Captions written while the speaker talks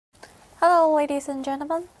Hello ladies and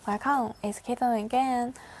gentlemen, welcome, it's Keaton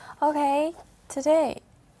again. Okay, today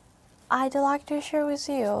I'd like to share with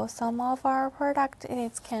you some of our product.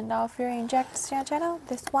 It's kind of your Injector channel,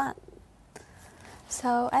 this one.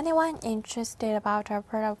 So anyone interested about our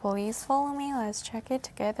product, please follow me, let's check it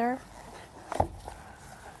together.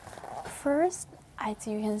 First, as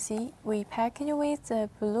you can see, we package with the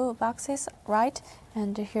blue boxes, right?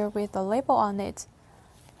 And here with the label on it.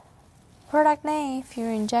 Product name, few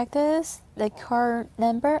injectors, the card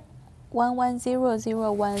number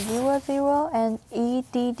 11001000 and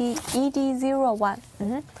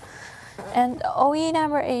ED01. And OE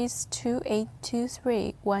number is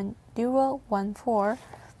 28231014.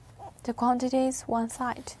 The quantity is one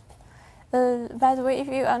side. By the way, if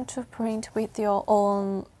you want to print with your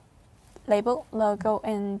own label, logo,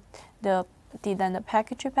 and the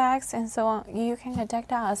package bags and so on, you can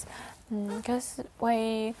contact us because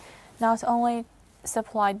we not only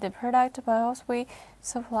supply the product, but also we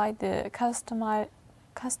supply the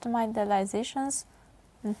customizations.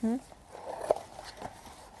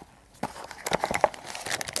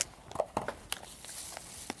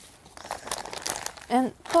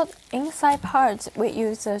 And for inside parts, we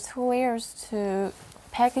use two layers to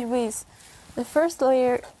package with. The first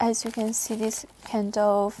layer, as you can see, this kind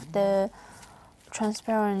of the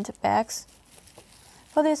transparent bags.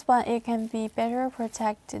 For this one, it can be better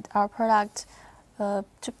protected our product to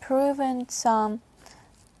prevent some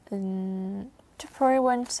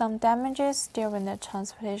damages during the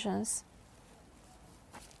transportations.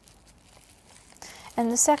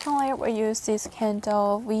 And the second layer, we use this kind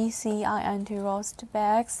of VCI anti-rust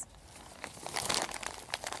bags.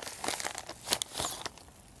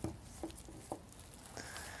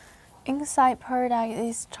 Inside product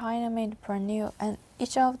is China-made brand new, and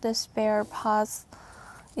each of the spare parts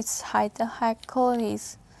is high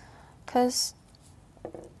qualities, because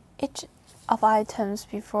each of items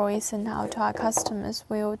before we send out to our customers,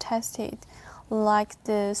 we will test it, like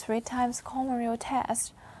the 3 times common real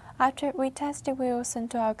test. After we test it, we will send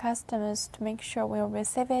to our customers to make sure we'll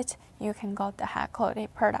receive it. You can get the high quality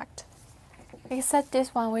product. Except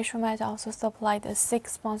this one, we might also supply the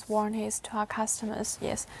 6 months warranties to our customers.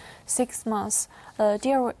 Yes, 6 months.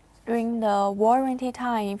 During the warranty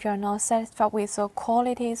time, if you're not satisfied with the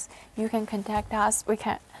qualities, you can contact us. We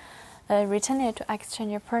can return it to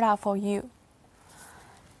exchange your product for you.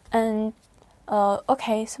 And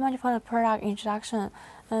okay, so much for the product introduction.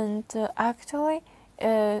 And actually,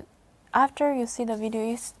 after you see the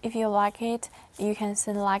video, if you like it, you can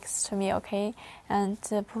send likes to me, okay? And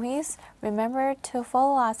please remember to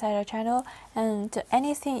follow us at our channel, and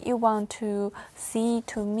anything you want to see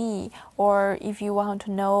to me, or if you want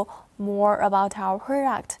to know more about our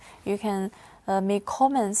product, you can make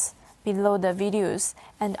comments below the videos,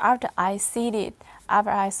 and after I saw it,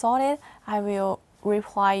 I will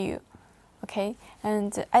reply you. Okay,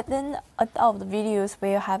 and at the end of the videos,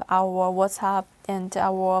 we'll have our WhatsApp and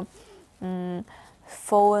our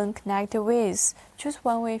phone connected with. Choose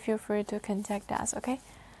one way, feel free to contact us. Okay,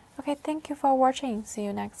 thank you for watching. See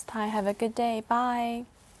you next time. Have a good day. Bye.